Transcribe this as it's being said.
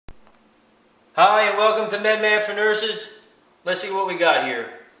Hi and welcome to MedMath for Nurses. Let's see what we got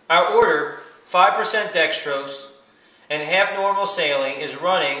here. Our order, 5% dextrose and half normal saline, is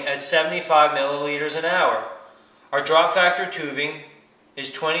running at 75 milliliters an hour. Our drop factor tubing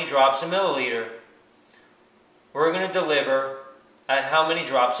is 20 drops a milliliter. We're going to deliver at how many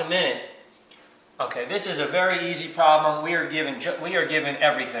drops a minute? Okay, this is a very easy problem. We are given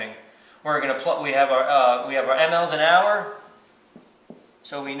everything. We're going to we have our mLs an hour.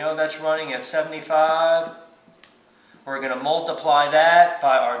 So we know that's running at 75. We're going to multiply that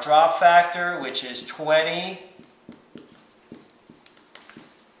by our drop factor, which is 20.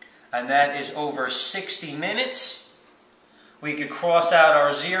 And that is over 60 minutes. We could cross out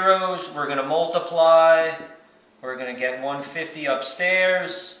our zeros. We're going to multiply. We're going to get 150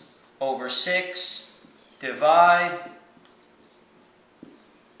 upstairs over 6. Divide.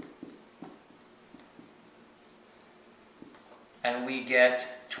 And we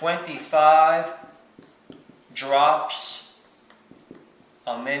get 25 drops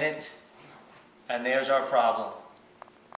a minute, and there's our problem.